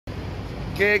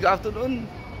Okay, good afternoon.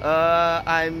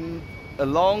 I'm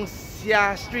along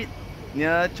Xia Street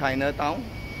near Chinatown.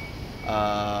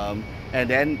 And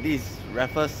then this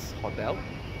Raffles Hotel.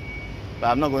 But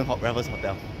I'm not going to Raffles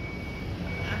Hotel.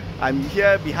 I'm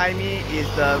here, behind me is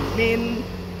the main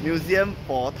museum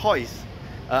for toys.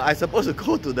 I supposed to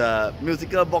go to the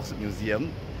Musical Box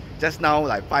Museum just now,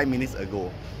 like 5 minutes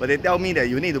ago. But they tell me that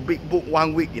you need to book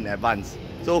 1 week in advance.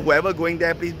 So whoever going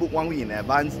there, please book 1 week in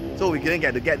advance. So we couldn't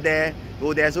get to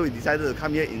go there. So we decided to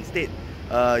come here instead.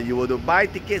 You were to buy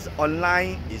tickets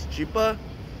online, it's cheaper.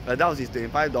 Adults is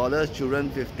 $25,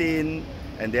 children $15,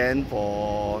 and then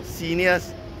for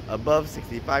seniors above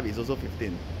 65 is also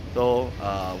 $15. So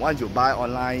once you buy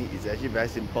online, it's actually very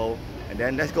simple. And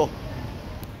then let's go.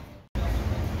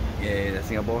 Yeah, the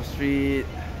Singapore Street.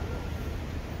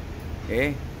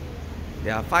 Okay,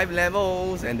 there are 5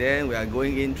 levels, and then we are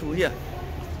going in through here.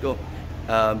 Let's go.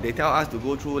 They tell us to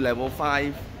go through level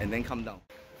 5 and then come down.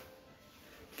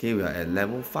 Okay, we are at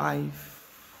level 5.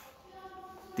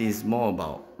 This is more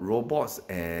about robots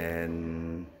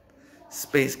and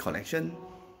space collection.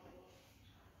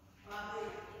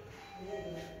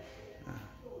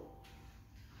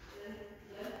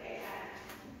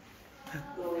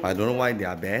 I don't know why they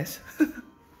are bears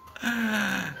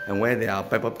and where they are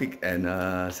Peppa Pig and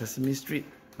Sesame Street,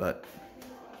 but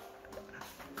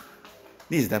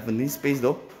this is definitely space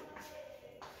though.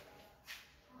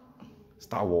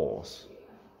 Star Wars.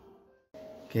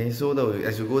 Okay, so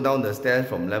as you go down the stairs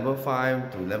from level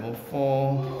 5 to level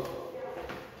 4,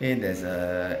 okay, there's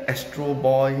a Astro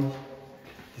Boy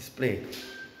display.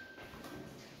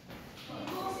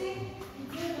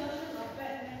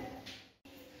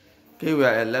 Okay, we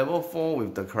are at level 4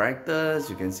 with the characters.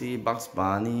 You can see Bugs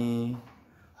Bunny,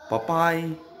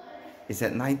 Popeye. It's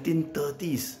at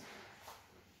 1930s.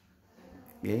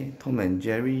 Okay, Tom and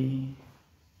Jerry,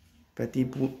 Betty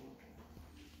Boop,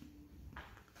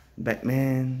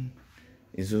 Batman.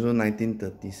 It's also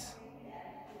 1930s.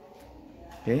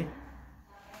 Okay.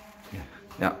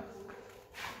 Yeah.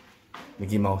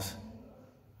 Mickey Mouse.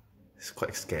 It's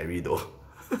quite scary though.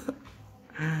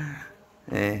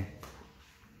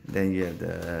 Then you have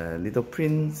the Little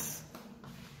Prince.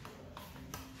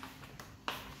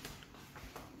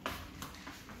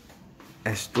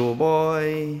 Astro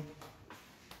Boy.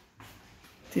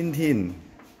 Tintin.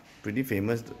 Pretty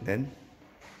famous then.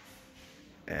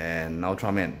 And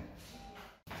Ultraman.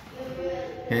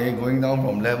 Okay, going down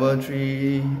from level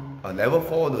 3, level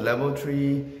 4 to level 3,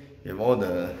 you have all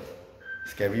the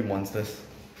scary monsters.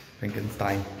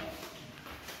 Frankenstein.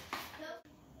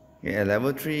 Okay, at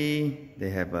level 3, they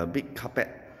have a big carpet,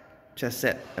 chess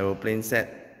set, aeroplane set,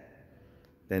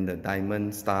 then the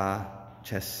diamond star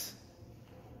chess.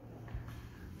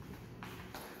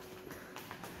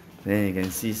 Then you can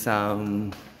see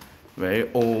some very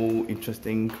old,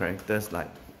 interesting characters like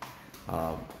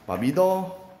Barbie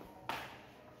doll.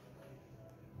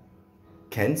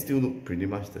 Ken still look pretty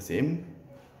much the same.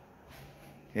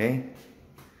 Okay,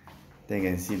 then you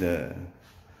can see the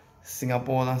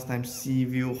Singapore last time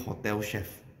Seaview Hotel chef.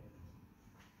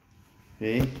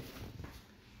 Okay,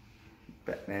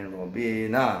 Batman,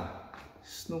 Robin,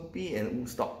 Snoopy and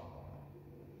Woodstock.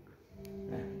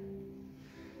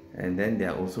 And then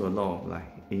there are also a lot of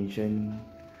like ancient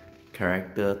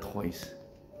character toys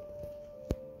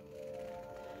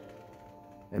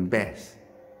and bears.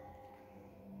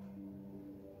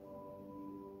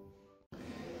 You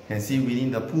can see Winnie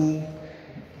the Pooh.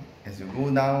 As you go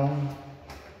down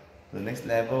the next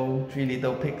level, 3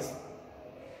 Little Pigs.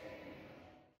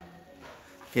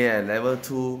 Okay, at level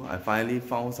 2, I finally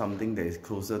found something that is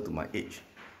closer to my age.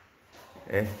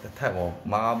 The type of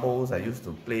marbles I used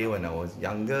to play when I was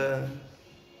younger.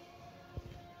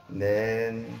 And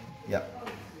then, yeah,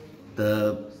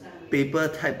 the paper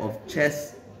type of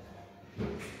chess.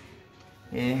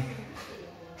 Yeah.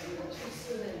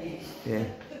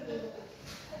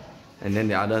 And then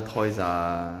the other toys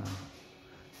are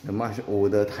the much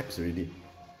older types already.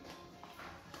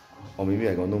 Or maybe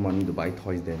I got no money to buy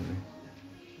toys then.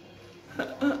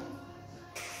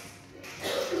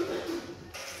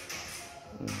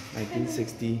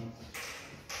 1960.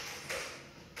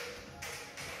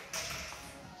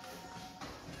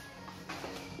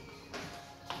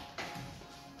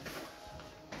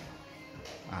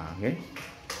 Okay.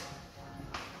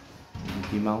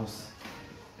 Mickey Mouse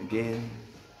again.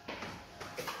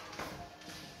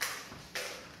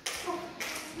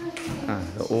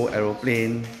 The old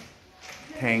aeroplane,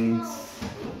 tanks.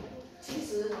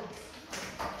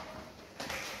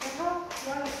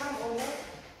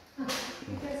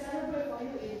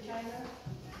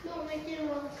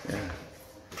 Yeah.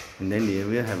 And then they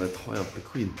will have a toy of the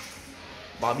Queen.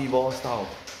 Barbie ball style.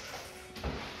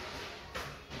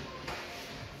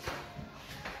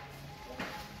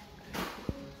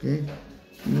 Okay,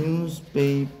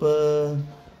 newspaper.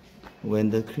 When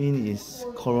the queen is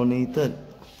coronated,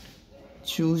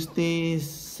 Tuesday,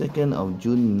 2nd of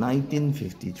June,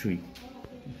 1953.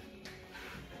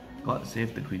 God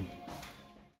save the queen.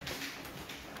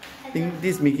 I think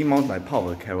this Mickey Mouse like part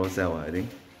of a carousel, I think.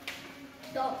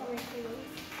 Dog Mickey Mouse.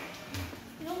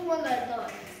 You don't want a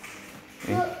dog.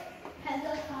 Look, has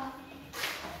a car.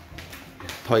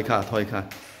 Toy car, toy car.